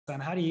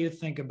and how do you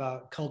think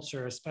about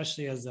culture,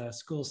 especially as a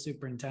school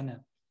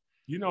superintendent?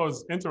 You know,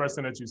 it's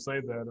interesting that you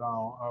say that.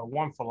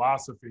 One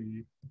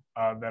philosophy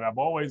that I've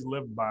always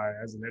lived by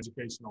as an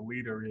educational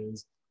leader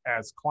is,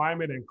 as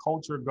climate and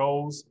culture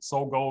goes,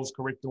 so goes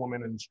curriculum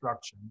and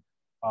instruction.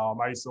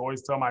 I used to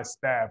always tell my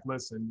staff,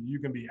 listen, you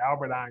can be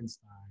Albert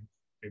Einstein.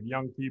 If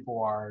young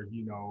people are,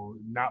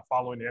 not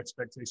following the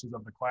expectations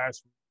of the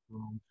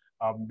classroom,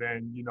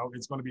 then,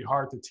 it's going to be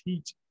hard to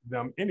teach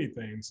them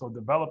anything. So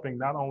developing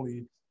not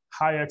only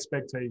high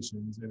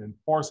expectations and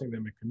enforcing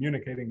them and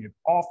communicating it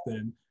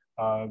often,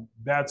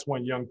 that's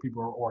when young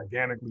people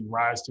organically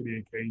rise to the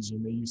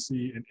occasion, and you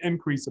see an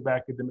increase of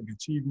academic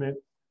achievement,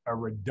 a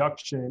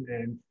reduction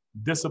in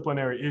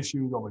disciplinary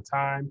issues over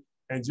time,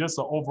 and just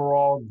an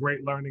overall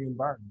great learning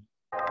environment.